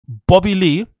Bobby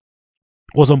Lee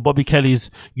was on Bobby Kelly's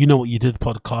You Know What You Did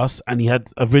podcast, and he had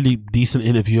a really decent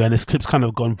interview, and his clip's kind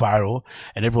of gone viral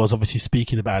and everyone's obviously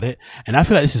speaking about it. And I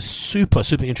feel like this is super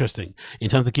interesting in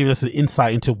terms of giving us an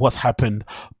insight into what's happened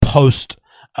post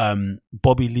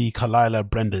Bobby Lee, KHALYLA,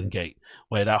 Brendan Gate,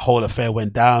 where that whole affair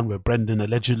went down, where Brendan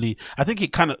allegedly, I think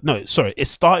it kind of, no, sorry, it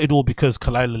started all because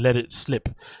KHALYLA let it slip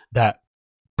that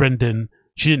Brendan,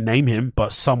 she didn't name him,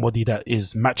 but somebody that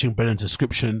is matching Brendan's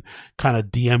description kind of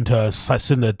DM'd her,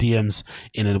 sent her DMs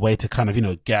in a way to kind of, you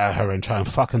know, get at her and try and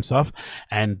fuck and stuff.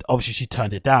 And obviously she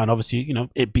turned it down. Obviously, you know,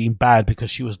 it being bad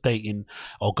because she was dating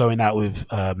or going out with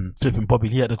flipping Bobby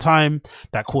Lee at the time.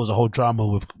 That caused a whole drama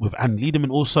with Anne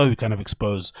Liederman also, who kind of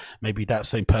exposed maybe that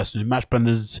same person who matched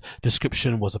Brendan's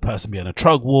description was a person behind a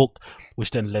drug walk,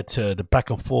 which then led to the back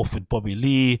and forth with Bobby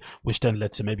Lee, which then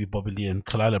led to maybe Bobby Lee and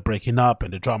KHALYLA breaking up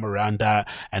and the drama around that.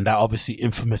 And that obviously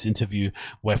infamous interview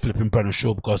where flipping Brendan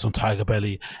Schaub goes on Tiger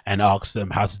Belly and asks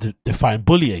them how to define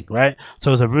bullying, right?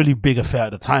 So it was a really big affair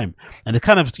at the time. And it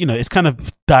kind of, you know, it's kind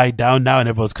of died down now and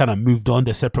everyone's kind of moved on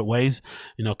their separate ways.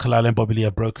 You know, KHALYLA and Bobby Lee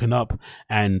have broken up,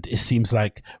 and it seems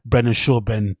like Brendan Schaub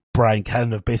and Bryan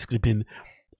Callen have basically been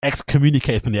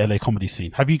excommunicated from the LA comedy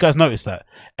scene. Have you guys noticed that?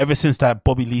 Ever since that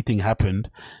Bobby Lee thing happened,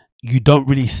 you don't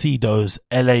really see those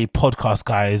LA podcast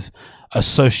guys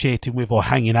associating with or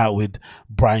hanging out with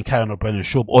Bryan Callen or Brendan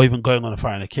Schaub, or even going on and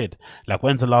firing a kid. Like,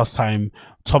 when's the last time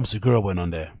Tom Segura went on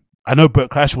there? I know Burt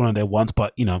Crash went on there once,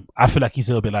 but, you know, I feel like he's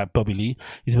a little bit like Bobby Lee.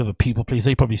 He's a bit of a people pleaser.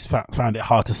 He probably found it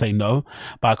hard to say no,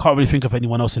 but I can't really think of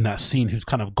anyone else in that scene who's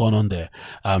kind of gone on there.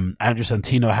 Andrew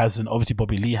Santino hasn't, obviously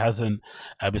Bobby Lee hasn't.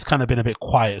 It's kind of been a bit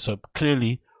quiet. So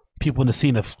clearly people in the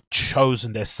scene have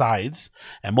chosen their sides,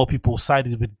 and more people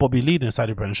sided with Bobby Lee than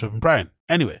sided with Brendan Schaub and Bryan.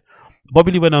 Anyway,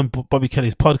 Bobby Lee went on Bobby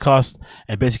Kelly's podcast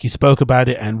and basically spoke about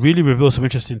it and really revealed some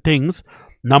interesting things.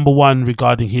 Number one,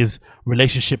 regarding his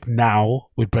relationship now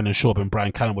with Brendan Schaub and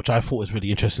Bryan Callen, which I thought was really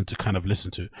interesting to kind of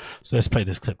listen to. So let's play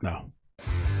this clip now.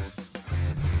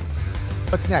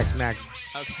 What's next, Max?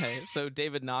 Okay, so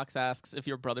David Knox asks if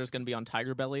your brother's going to be on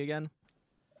Tiger Belly again.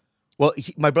 Well,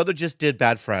 my brother just did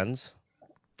Bad Friends.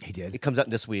 He did? It comes out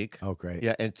this week. Oh, great.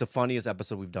 Yeah, and it's the funniest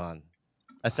episode we've done.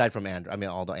 Aside from Andrew. I mean,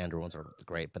 all the Andrew ones are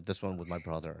great, but this one with my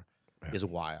brother is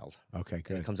wild. Okay,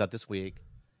 good. And it comes out this week.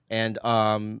 And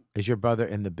is your brother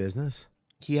in the business?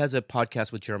 he has a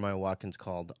podcast with Jeremiah Watkins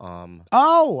called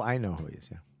Oh, I know who he is,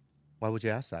 yeah. Why would you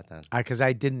ask that then? Because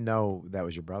I didn't know that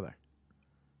was your brother.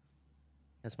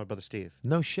 That's my brother Steve.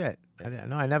 No shit. I didn't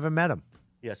know. I never met him.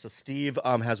 Yeah, so Steve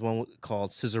has one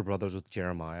called Scissor Brothers with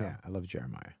Jeremiah. Yeah, I love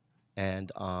Jeremiah.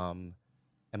 And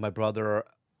my brother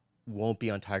won't be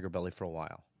on Tiger Belly for a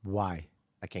while. Why?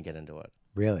 I can't get into it.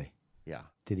 Really? Yeah.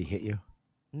 Did he hit you?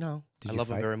 No. Did I you love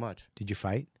fight? him very much. Did you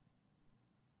fight?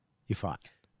 You fought?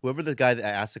 Whoever the guy that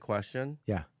asked the question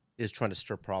Yeah. is trying to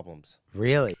stir problems.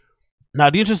 Really? Now,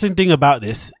 the interesting thing about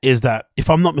this is that, if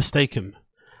I'm not mistaken,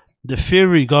 the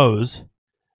theory goes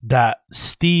that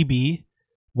Stevie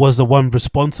was the one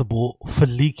responsible for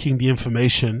leaking the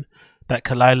information that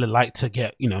KHALYLA liked to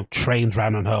get, you know, trains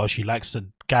ran on her, or she likes to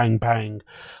gang bang,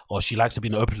 or she likes to be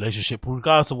in an open relationship,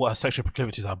 regardless of what her sexual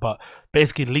proclivities are, but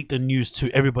basically leak the news to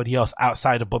everybody else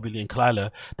outside of Bobby Lee and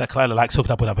KHALYLA that KHALYLA likes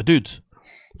hooking up with other dudes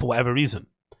for whatever reason.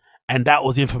 And that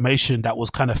was the information that was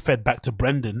kind of fed back to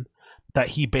Brendan that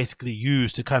he basically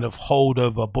used to kind of hold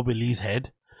over Bobby Lee's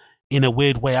head in a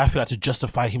weird way, I feel like, to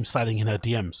justify him sliding in her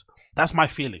DMs. That's my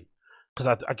feeling.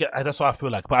 Because that's what I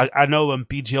feel like. But I know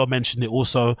BGL mentioned it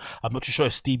also. I'm not too sure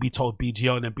if Stevie told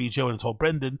BGL and then BGL and told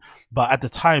Brendan. But at the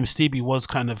time, Stevie was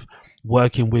kind of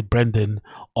working with Brendan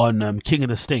on King of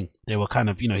the Sting. They were kind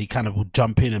of, you know, he kind of would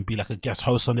jump in and be like a guest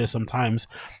host on there sometimes,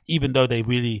 even though they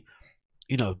really,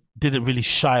 you know, didn't really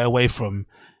shy away from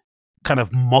kind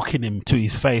of mocking him to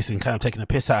his face and kind of taking a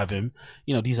piss out of him.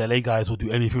 You know, these LA guys will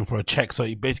do anything for a check. So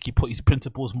he basically put his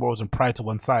principles, morals and pride to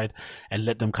one side and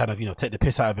let them kind of, you know, take the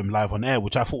piss out of him live on air,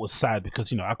 which I thought was sad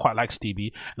because, you know, I quite like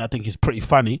Stevie and I think he's pretty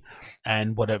funny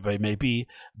and whatever it may be.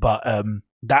 But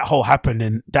that whole happened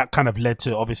and that kind of led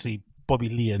to obviously Bobby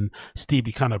Lee and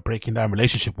Stevie kind of breaking down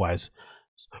relationship wise.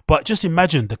 But just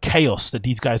imagine the chaos that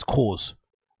these guys cause.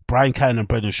 Bryan Callen and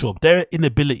Brendan Schaub, their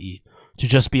inability to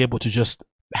just be able to just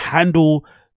handle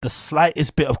the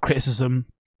slightest bit of criticism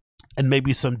and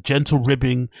maybe some gentle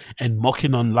ribbing and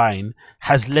mocking online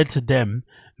has led to them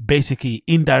basically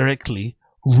indirectly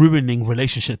ruining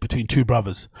relationships between two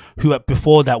brothers who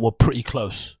before that were pretty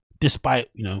close. despite,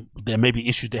 you know, there may be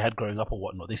issues they had growing up or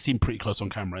whatnot, they seem pretty close on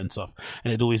camera and stuff,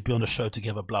 and they'd always be on the show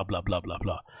together, blah blah blah blah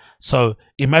blah. So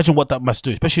imagine what that must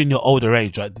do, especially in your older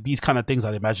age, right? These kind of things,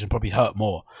 I'd imagine, probably hurt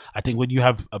more. I think when you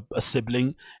have a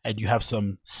sibling and you have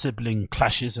some sibling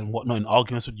clashes and whatnot and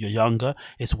arguments when you're younger,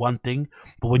 it's one thing.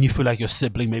 But when you feel like your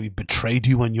sibling maybe betrayed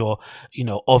you when you're, you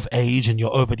know, of age and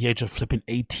you're over the age of flipping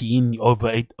 18,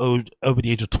 over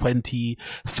the age of 20,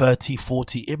 30,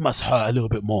 40, it must hurt a little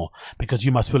bit more, because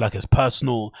you must feel like it's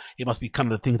personal. It must be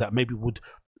kind of the thing that maybe would,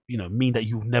 you know, mean that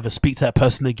you never speak to that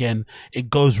person again. It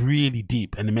goes really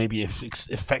deep, and maybe it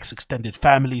affects extended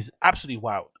families. Absolutely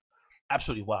wild.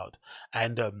 Absolutely wild.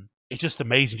 And it's just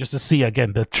amazing just to see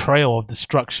again the trail of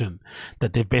destruction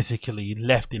that they've basically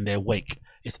left in their wake.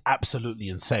 It's absolutely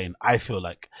insane, I feel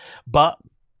like. But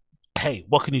hey,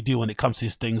 what can you do when it comes to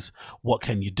these things? What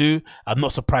can you do? I'm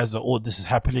not surprised that all this is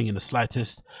happening in the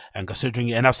slightest, and considering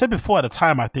it. And I've said before, at the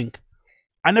time, I think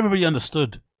I never really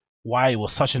understood why it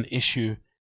was such an issue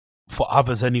for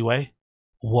others anyway.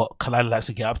 What KHALYLA likes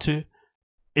to get up to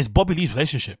is Bobby Lee's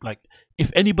relationship. Like,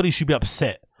 if anybody should be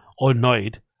upset or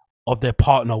annoyed of their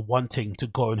partner wanting to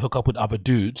go and hook up with other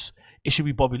dudes, it should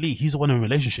be Bobby Lee. He's the one in a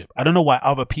relationship. I don't know why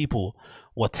other people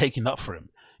were taking up for him,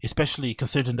 especially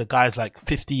considering the guy's like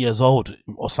 50 years old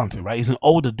or something, right? He's an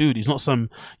older dude. He's not some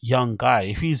young guy.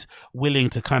 If he's willing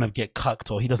to kind of get cucked,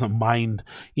 or he doesn't mind,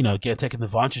 you know, get taken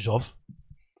advantage of,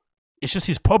 it's just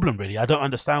his problem, really. I don't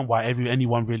understand why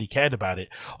anyone really cared about it,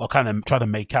 or kind of try to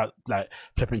make out like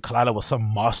flipping KHALYLA was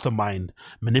some mastermind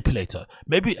manipulator.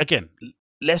 Maybe, again,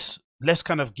 let's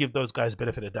kind of give those guys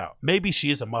benefit of the doubt. Maybe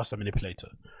she is a master manipulator.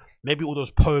 Maybe all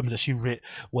those poems that she wrote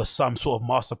was some sort of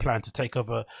master plan to take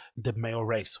over the male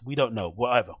race. We don't know.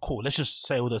 Whatever. Cool. Let's just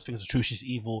say all those things are true. She's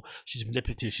evil. She's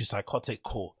manipulative. She's psychotic.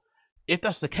 Cool. If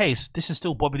that's the case, this is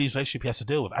still Bobby Lee's relationship he has to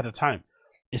deal with at the time.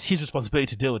 It's his responsibility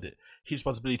to deal with it. His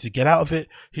responsibility to get out of it.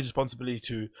 His responsibility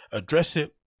to address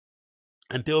it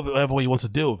and deal with it whatever way he wants to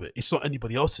deal with it. It's not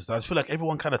anybody else's. I just feel like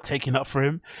everyone kind of taking up for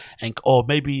him, and or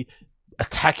maybe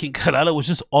attacking KHALYLA was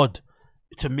just odd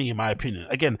to me, in my opinion.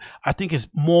 Again, I think it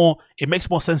makes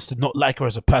more sense to not like her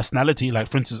as a personality. Like,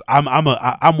 for instance, I'm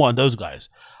one of those guys.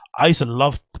 I used to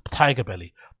love Tiger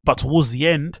Belly, but towards the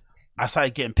end, I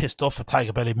started getting pissed off for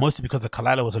Tiger Belly, mostly because the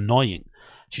KHALYLA was annoying.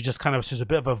 She's a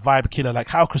bit of a vibe killer, like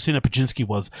how Christina Pajinski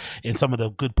was in some of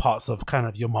the good parts of kind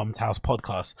of Your Mom's House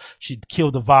podcast. She'd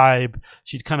kill the vibe.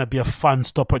 She'd kind of be a fun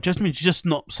stopper. She's just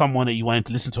not someone that you wanted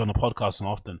to listen to on the podcast and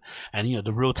often. And, you know,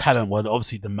 the real talent were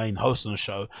obviously the main host on the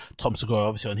show, Tom Segura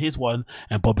obviously on his one,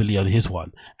 and Bobby Lee on his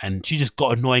one. And she just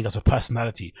got annoying as a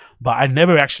personality. But I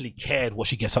never actually cared what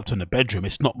she gets up to in the bedroom.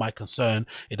 It's not my concern.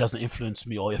 It doesn't influence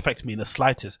me or affect me in the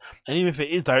slightest. And even if it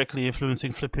is directly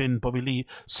influencing flipping Bobby Lee,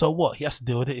 so what? He has to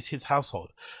deal with it. It's his household.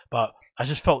 But I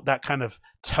just felt that kind of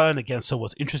turn against her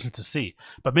was interesting to see.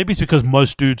 But maybe it's because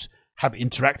most dudes have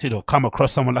interacted or come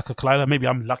across someone like a KHALYLA. Maybe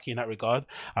I'm lucky in that regard.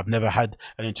 I've never had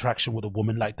an interaction with a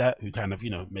woman like that who kind of, you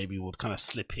know, maybe would kind of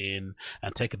slip in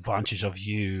and take advantage of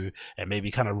you and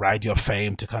maybe kind of ride your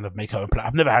fame to kind of make her own play.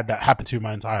 I've never had that happen to me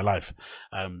my entire life.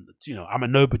 You know, I'm a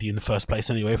nobody in the first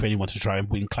place anyway. For anyone to try and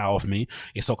win clout off me,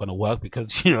 it's not going to work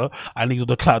because, you know, I need all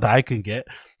the clout that I can get.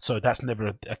 So that's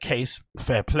never a case.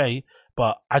 Fair play.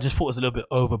 But I just thought it was a little bit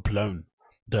overblown,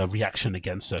 the reaction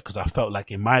against her, because I felt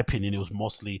like, in my opinion, it was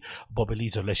mostly Bobby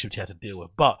Lee's relationship she had to deal with.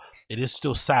 But it is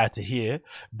still sad to hear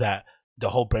that the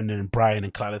whole Brendan and Bryan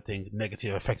and KHALYLA thing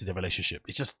negatively affected their relationship.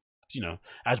 It's just, you know,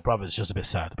 as brothers, it's just a bit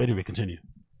sad. But anyway, continue.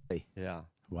 Yeah.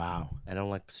 Wow. I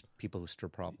don't like people who stir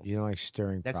problems. You don't like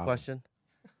stirring Next problems. question.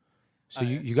 So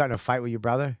you got in a fight with your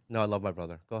brother? No, I love my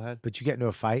brother. Go ahead. But you get into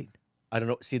a fight? I don't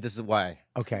know. See, this is why.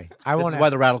 Okay. This is why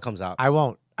the rattle comes out. I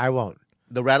won't.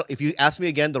 The rattle. If you ask me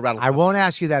again, the rattle. I won't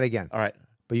ask you that again. All right.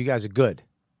 But you guys are good.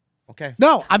 Okay.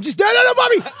 No, I'm just no,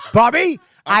 Bobby. Bobby,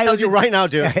 I'll tell you right now,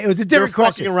 dude. It was a different You're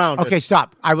question. fucking around. Okay,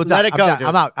 stop. I will Let it go, dude.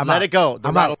 I'm out. Let it go.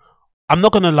 I'm out. I'm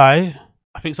not gonna lie.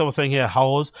 I think someone's saying here,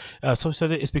 Howells. So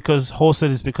said it's because Hall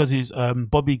said it's because he's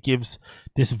Bobby gives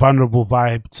this vulnerable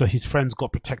vibe, so his friends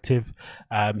got protective.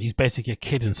 He's basically a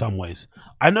kid in some ways.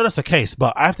 I know that's the case,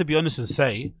 but I have to be honest and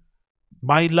say,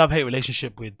 my love-hate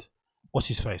relationship with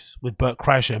with Bert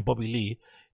Kreischer and Bobby Lee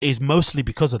is mostly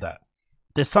because of that.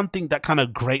 There's something that kind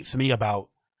of grates me about.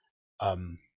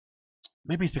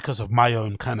 Maybe it's because of my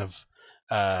own kind of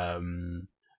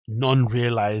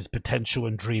non-realized potential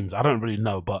and dreams. I don't really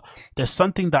know, but there's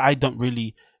something that I don't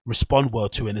really respond well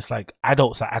to, and it's like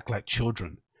adults that act like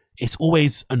children. It's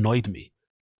always annoyed me.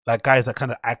 Like guys that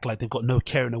kind of act like they've got no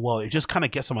care in the world. It just kind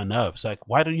of gets on my nerves. Like,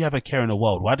 why don't you have a care in the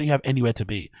world? Why don't you have anywhere to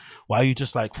be? Why are you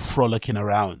just like frolicking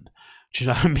around? Do you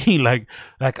know what I mean? Like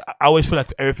I always feel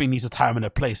like everything needs a time and a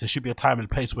place. There should be a time and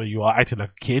a place where you are acting like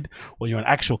a kid, when you're an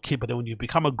actual kid. But then when you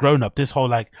become a grown up, this whole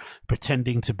like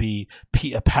pretending to be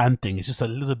Peter Pan thing is just a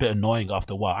little bit annoying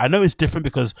after a while. I know it's different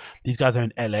because these guys are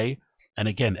in LA, and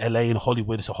again, LA and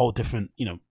Hollywood is a whole different, you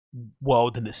know,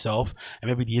 world in itself. And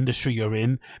maybe the industry you're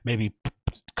in maybe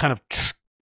kind of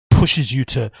pushes you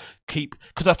to keep,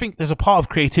 because I think there's a part of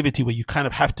creativity where you kind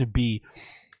of have to be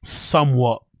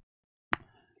somewhat,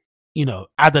 you know,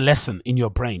 adolescent in your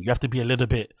brain. You have to be a little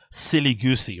bit silly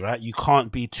goosey, right? You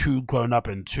can't be too grown up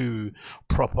and too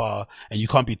proper, and you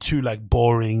can't be too like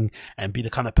boring and be the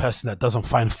kind of person that doesn't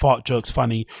find fart jokes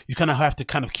funny. You kind of have to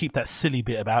kind of keep that silly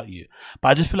bit about you. But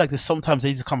I just feel like there's sometimes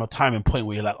there just come a time and point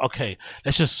where you're like, okay,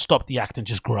 let's just stop the act and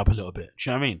just grow up a little bit. Do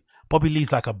you know what I mean? Bobby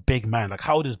Lee's like a big man. Like,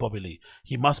 how old is Bobby Lee?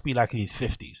 He must be like in his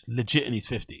 50s, legit in his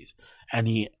 50s. And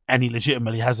he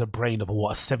legitimately has a brain of a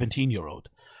 17-year-old.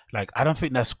 Like, I don't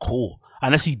think that's cool.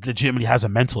 Unless he legitimately has a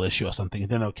mental issue or something,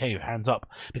 then okay, hands up.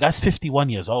 The guy's 51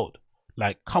 years old.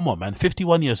 Like, come on, man.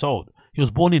 51 years old. He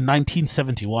was born in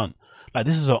 1971. Like,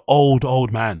 this is an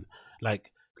old man.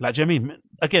 Like, do you know what I mean?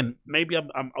 Again, maybe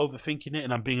I'm overthinking it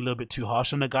and I'm being a little bit too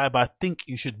harsh on the guy, but I think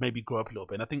you should maybe grow up a little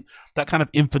bit. And I think that kind of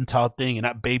infantile thing and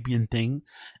that babying thing,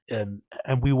 and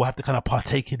we will have to kind of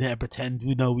partake in it and pretend,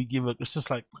 you know, we give it. It's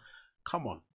just like, come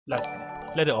on, like,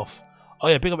 let it off. Oh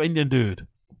yeah, big up Indian dude.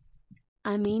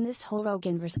 I mean, this whole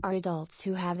Rogan verse are adults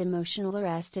who have emotional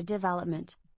arrested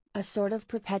development. A sort of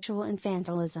perpetual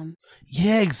infantilism.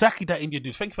 Yeah, exactly that, Indian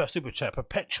dude. Thank you for that super chat.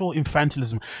 Perpetual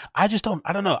infantilism. I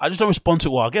don't know. I just don't respond to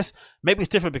it well. I guess maybe it's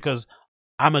different because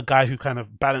I'm a guy who kind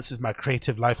of balances my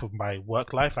creative life with my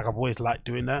work life. Like, I've always liked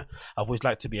doing that. I've always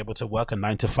liked to be able to work a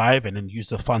 9 to 5 and then use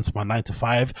the funds from my 9 to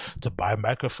 5 to buy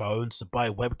microphones, to buy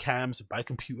webcams, to buy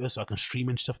computers so I can stream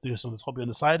and stuff, do some hobby on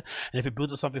the side. And if it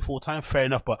builds up something full time, fair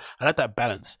enough. But I like that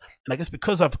balance. And I guess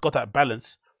because I've got that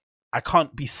balance, I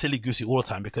can't be silly goosey all the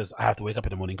time because I have to wake up in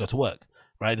the morning and go to work,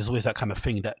 right? There's always that kind of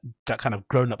thing, that kind of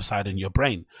grown up side in your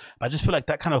brain. But I just feel like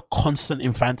that kind of constant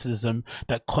infantilism,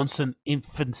 that constant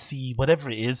infancy, whatever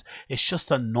it is, it's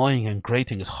just annoying and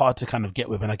grating. It's hard to kind of get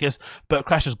with. And I guess Bert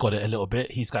Crash has got it a little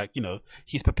bit. He's like, you know,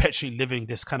 he's perpetually living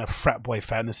this kind of frat boy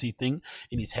fantasy thing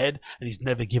in his head and he's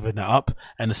never given it up.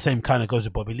 And the same kind of goes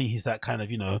with Bobby Lee. He's that kind of,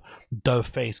 you know, dough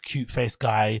face, cute face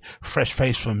guy, fresh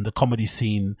face from the comedy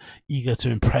scene, eager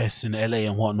to impress in LA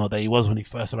and whatnot that he was when he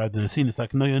first arrived in the scene. It's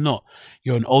like, no, you're not.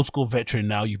 You're an old school veteran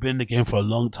now. You've been in the game for a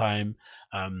long time.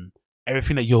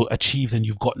 Everything that you're achieved and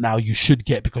you've got now, you should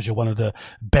get because you're one of the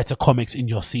better comics in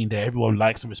your scene there. Everyone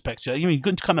likes and respects you. You mean, you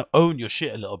can kind of own your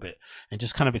shit a little bit and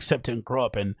just kind of accept it and grow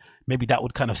up. And maybe that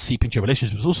would kind of seep into your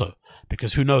relationships also,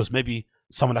 because who knows, maybe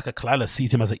someone like a KHALYLA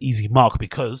sees him as an easy mark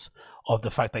because of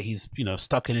the fact that he's, you know,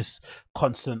 stuck in this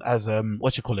constant, as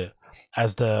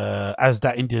as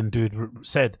that Indian dude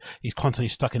said, he's constantly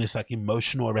stuck in this like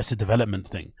emotional arrested development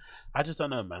thing. I just don't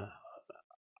know, man.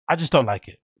 I just don't like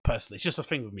it personally. It's just a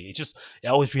thing with me. I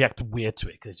always react weird to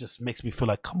it because it just makes me feel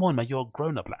like, come on, man, you're a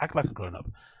grown up. Like, act like a grown up.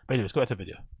 But anyways, go back to the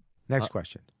video. Next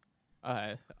question.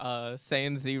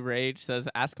 Saiyan Z Rage says,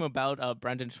 ask him about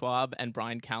Brendan Schaub and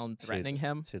Bryan Callen threatening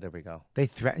him. See, there we go. They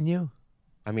threaten you?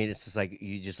 I mean, it's just like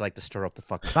you just like to stir up the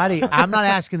fucking. Buddy, I'm not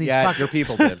asking these. Yeah, your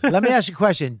people did. Let me ask you a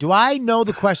question. Do I know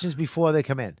the questions before they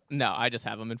come in? No, I just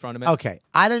have them in front of me. Okay,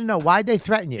 I didn't know. Why'd they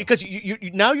threaten you? Because you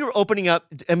now you're opening up.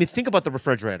 I mean, think about the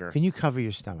refrigerator. Can you cover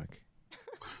your stomach?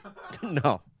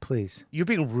 No, please. You're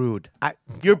being rude.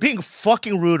 You're being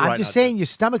fucking rude. I'm just saying your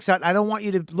stomach's out. I don't want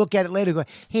you to look at it later and go,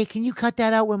 hey, can you cut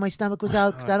that out when my stomach was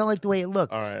out? Because I don't like the way it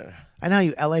looks. All right. I know how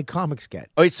you LA comics get.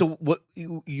 All right, so what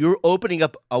you're opening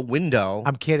up a window.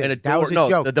 I'm kidding. And a that door. was a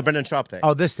joke. The Brendan Schaub thing.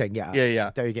 Oh, this thing, yeah. Yeah.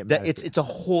 There you get me. It's a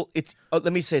whole.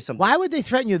 Let me say something. Why would they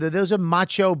threaten you? Those are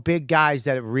macho big guys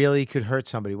that really could hurt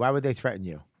somebody. Why would they threaten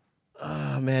you?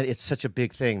 Oh man, it's such a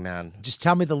big thing, man. Just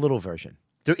tell me the little version.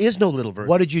 There is no little version.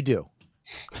 What did you do?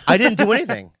 I didn't do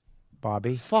anything.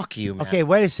 Bobby. Fuck you, man. Okay,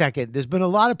 wait a second. There's been a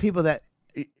lot of people that.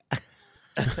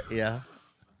 Yeah.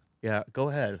 Go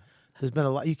ahead. There's been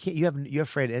a lot. You're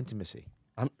afraid of intimacy.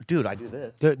 Dude, I do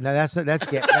this. Dude, no, that's gay. That's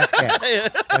gay.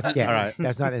 That's gay. All right.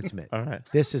 That's not intimate. All right.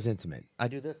 This is intimate. I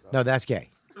do this. No, that's gay.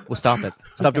 Well, stop it.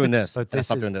 Stop doing this. But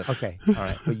Stop doing this. Okay. All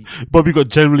right. Bobby got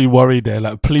generally worried there.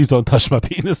 Like, please don't touch my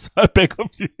penis. I beg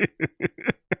of you.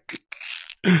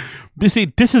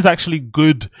 This is actually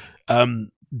good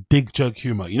dig joke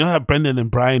humor. You know how Brendan and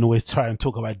Bryan always try and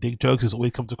talk about dig jokes? It's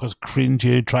always comes across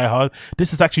cringy, try hard.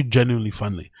 This is actually genuinely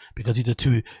funny because these are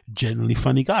two genuinely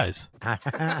funny guys. All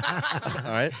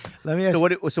right. Let me ask.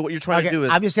 So what you're trying to do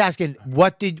is? I'm just asking.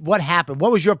 What happened?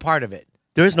 What was your part of it?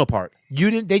 There is no part.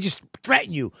 You didn't. They just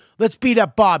threatened you. Let's beat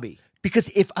up Bobby. Because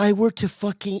if I were to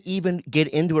fucking even get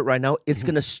into it right now, it's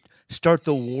gonna start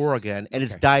the war again, and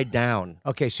it's died down.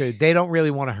 Okay, so they don't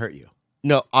really want to hurt you.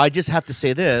 No, I just have to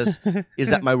say this, is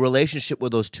that my relationship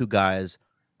with those two guys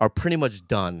are pretty much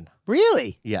done.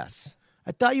 Really? Yes.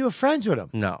 I thought you were friends with them.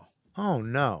 No. Oh,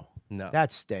 no. No.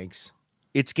 That stinks.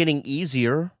 It's getting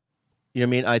easier. You know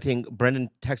what I mean? I think Brendan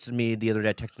texted me the other day.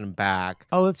 I texted him back.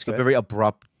 Oh, that's A good. very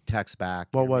abrupt text back.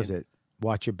 What was it?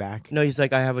 Watch your back? No, he's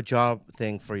like, I have a job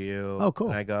thing for you. Oh, cool.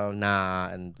 And I go, nah,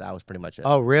 and that was pretty much it.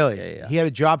 Oh, really? Yeah. He had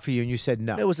a job for you, and you said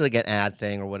no. It was like an ad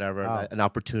thing or whatever, Oh. an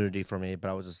opportunity for me, but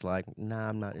I was just like, nah,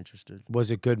 I'm not interested. Was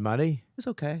it good money? It's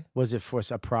okay. Was it for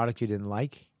a product you didn't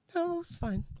like? No, it's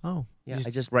fine. Oh, Yeah,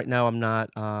 I just right now I'm not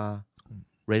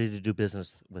ready to do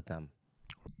business with them.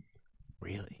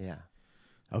 really? Yeah.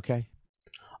 Okay.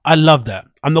 I love that.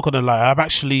 I'm not gonna lie. I'm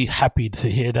actually happy to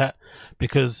hear that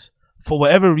because for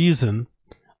whatever reason,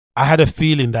 I had a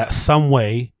feeling that some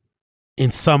way,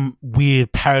 in some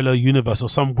weird parallel universe or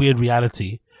some weird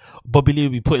reality, Bobby Lee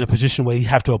would be put in a position where he'd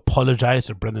have to apologize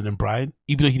to Brendan and Bryan,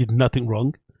 even though he did nothing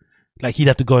wrong. Like he'd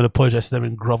have to go and apologize to them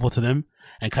and grovel to them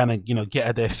and kind of, get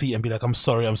at their feet and be like, I'm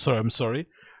sorry,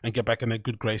 and get back in their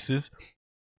good graces.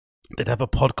 They'd have a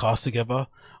podcast together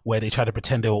where they try to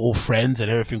pretend they were all friends and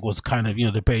everything was kind of,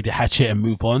 they bury the hatchet and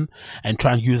move on and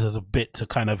try and use it as a bit to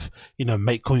kind of,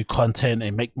 make new content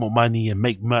and make more money and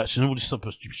make merch and all this sort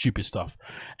of stupid stuff.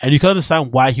 And you can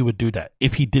understand why he would do that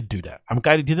if he did do that. I'm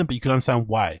glad he didn't, but you can understand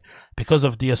why. Because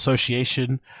of the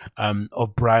association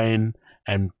of Bryan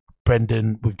and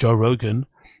Brendan with Joe Rogan,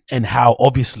 and how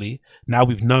obviously now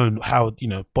we've known how,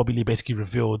 Bobby Lee basically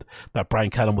revealed that Bryan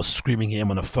Callen was screaming at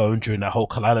him on the phone during that whole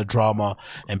KHALYLA drama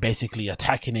and basically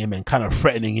attacking him and kind of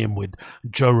threatening him with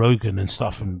Joe Rogan and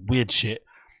stuff and weird shit.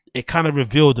 It kind of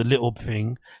revealed a little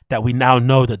thing that we now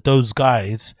know that those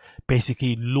guys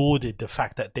basically lauded the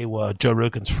fact that they were Joe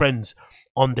Rogan's friends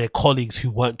on their colleagues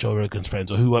who weren't Joe Rogan's friends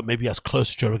or who weren't maybe as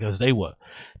close to Joe Rogan as they were.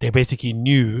 They basically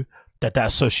knew that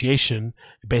association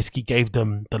basically gave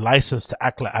them the license to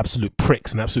act like absolute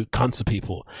pricks and absolute cunts to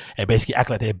people and basically act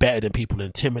like they're better than people,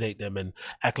 intimidate them and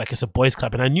act like it's a boys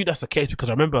club. And I knew that's the case because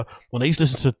I remember when I used to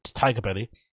listen to Tiger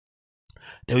Belly,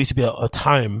 there used to be a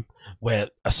time where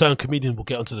a certain comedian will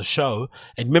get onto the show.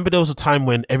 And remember there was a time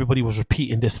when everybody was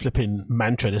repeating this flipping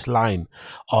mantra, this line,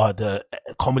 the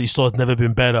comedy store's never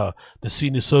been better. The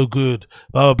scene is so good.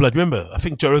 Blah, blah, blah. Remember, I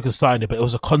think Joe Rogan started it, but it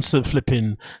was a constant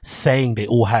flipping saying they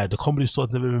all had. The comedy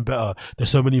store's never been better.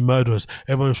 There's so many murderers.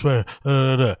 Everyone's swearing.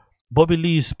 Bobby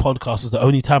Lee's podcast was the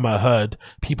only time I heard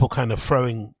people kind of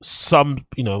throwing some,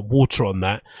 water on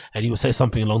that. And he would say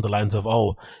something along the lines of,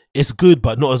 oh, it's good,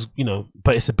 but not as,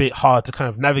 but it's a bit hard to kind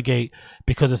of navigate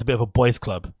because it's a bit of a boys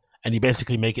club. And he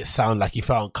basically make it sound like he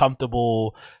felt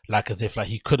uncomfortable, like as if like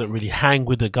he couldn't really hang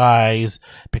with the guys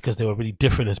because they were really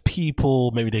different as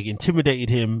people. Maybe they intimidated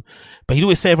him, but he'd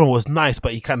always say everyone was nice,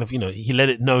 but he kind of, he let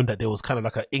it known that there was kind of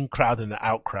like an in crowd and an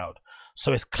out crowd.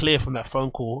 So it's clear from that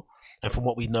phone call and from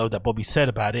what we know that Bobby said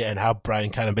about it and how Bryan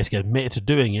kind of basically admitted to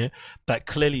doing it, that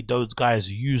clearly those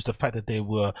guys used the fact that they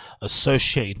were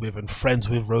associated with and friends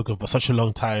with Rogan for such a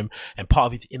long time and part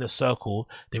of his inner circle,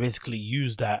 they basically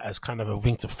used that as kind of a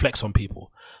thing to flex on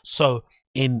people. So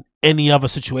in any other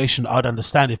situation, I'd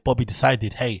understand if Bobby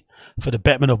decided, hey, for the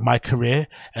betterment of my career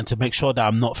and to make sure that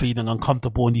I'm not feeling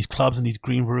uncomfortable in these clubs and these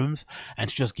green rooms and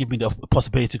to just give me the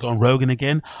possibility to go on Rogan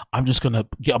again, I'm just going to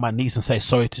get on my knees and say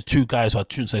sorry to two guys who I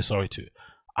shouldn't say sorry to.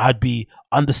 I'd be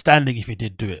understanding if he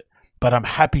did do it, but I'm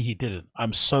happy he didn't.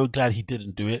 I'm so glad he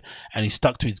didn't do it and he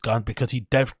stuck to his gun because he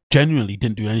genuinely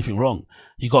didn't do anything wrong.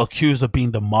 He got accused of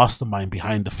being the mastermind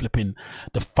behind the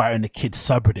firing the kids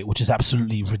subreddit, which is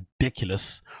absolutely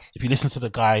ridiculous. If you listen to the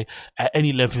guy at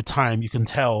any length of time, you can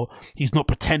tell he's not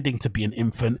pretending to be an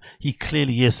infant. He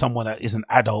clearly is someone that is an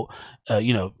adult, an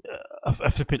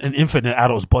infant in an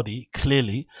adult's body,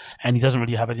 clearly, and he doesn't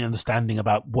really have any understanding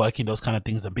about working those kind of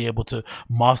things and be able to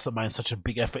mastermind such a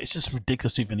big effort. It's just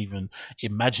ridiculous to even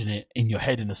imagine it in your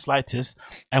head in the slightest.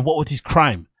 And what was his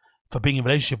crime? For being in a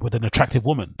relationship with an attractive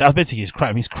woman. That's basically his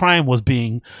crime. His crime was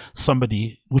being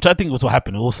somebody, which I think was what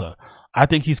happened also. I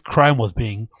think his crime was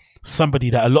being somebody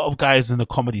that a lot of guys in the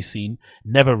comedy scene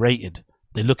never rated.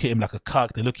 They look at him like a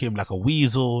cuck. They look at him like a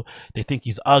weasel. They think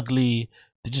he's ugly.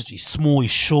 He's small,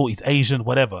 he's short, he's Asian,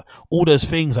 whatever. All those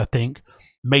things, I think,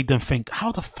 made them think,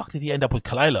 how the fuck did he end up with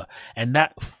KHALYLA? And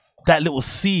that little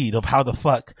seed of how the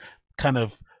fuck kind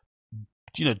of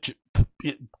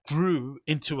it grew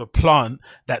into a plant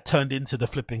that turned into the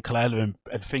flipping KHALYLA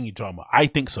and thingy drama. I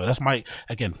think so. That's my,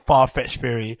 again, far-fetched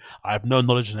theory. I have no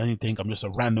knowledge in anything. I'm just a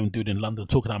random dude in London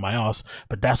talking out my ass.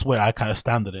 But that's where I kind of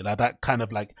stand on it. Like that kind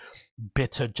of like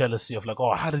bitter jealousy of like,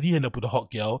 oh, how did he end up with a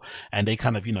hot girl? And they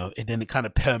kind of, it kind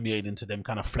of permeated into them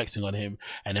kind of flexing on him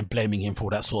and then blaming him for all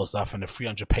that sort of stuff, and the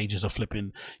 300 pages of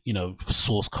flipping,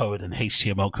 source code and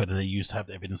HTML code that they used to have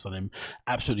the evidence on him.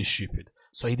 Absolutely stupid.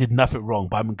 So he did nothing wrong,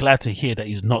 but I'm glad to hear that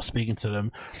he's not speaking to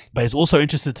them. But it's also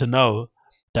interesting to know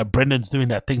that Brendan's doing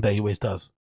that thing that he always does,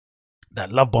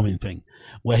 that love bombing thing,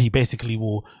 where he basically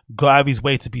will go out of his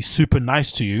way to be super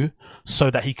nice to you so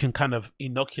that he can kind of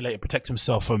inoculate and protect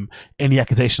himself from any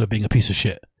accusation of being a piece of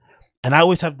shit. And I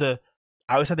always had the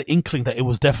inkling that it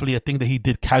was definitely a thing that he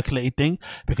did, calculated thing,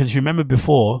 because if you remember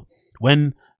before,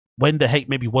 when the hate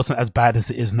maybe wasn't as bad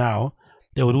as it is now,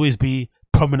 there would always be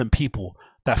prominent people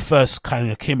that first kind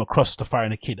of came across to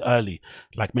firing a kid early,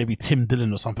 like maybe Tim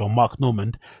Dillon or something, or Mark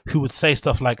Normand, who would say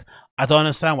stuff like, I don't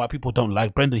understand why people don't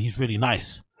like Brendan, he's really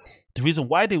nice. The reason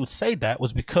why they would say that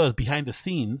was because behind the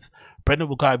scenes, Brendan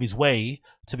would go out of his way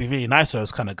to be really nice to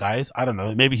those kind of guys. I don't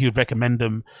know, maybe he would recommend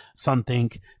them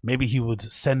something, maybe he would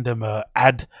send them an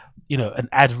ad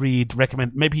read,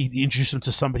 maybe he'd introduce them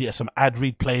to somebody at some ad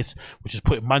read place, which is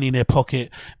putting money in their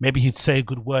pocket. Maybe he'd say a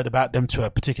good word about them to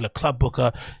a particular club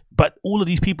booker. But all of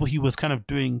these people he was kind of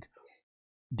doing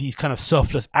these kind of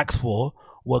selfless acts for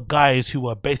were guys who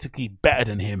were basically better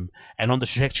than him and on the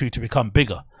trajectory to become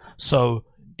bigger. So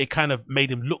it kind of made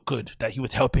him look good that he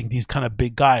was helping these kind of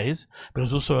big guys, but it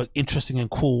was also an interesting and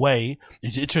cool way,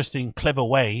 it's an interesting, clever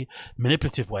way,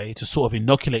 manipulative way to sort of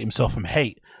inoculate himself from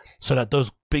hate, so that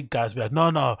those big guys be like,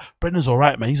 no, Brendan's all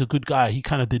right, man. He's a good guy. He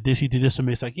kind of did this. He did this for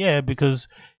me. It's like, yeah, because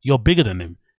you're bigger than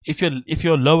him. If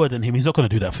you're lower than him, he's not going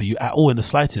to do that for you at all in the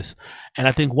slightest. And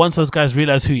I think once those guys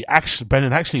realize who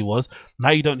Brendan actually was,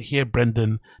 now you don't hear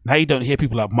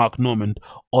people like Mark Normand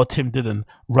or Tim Dillon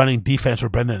running defense for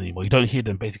Brendan anymore. You don't hear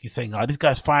them basically saying, oh, this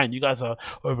guy's fine, you guys are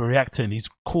overreacting, he's a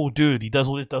cool dude, he does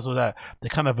all this, does all that. They're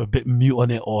kind of a bit mute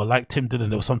on it, or like Tim Dillon,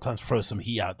 they'll sometimes throw some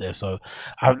heat out there. So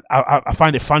I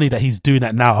find it funny that he's doing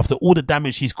that now after all the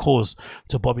damage he's caused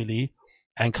to Bobby Lee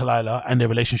and KHALYLA and their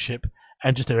relationship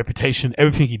and just their reputation,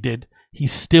 everything he did. He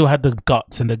still had the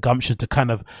guts and the gumption to kind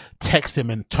of text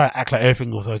him and try to act like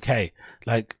everything was okay.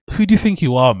 Like, who do you think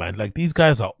you are, man? Like, these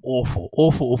guys are awful,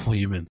 awful, awful humans.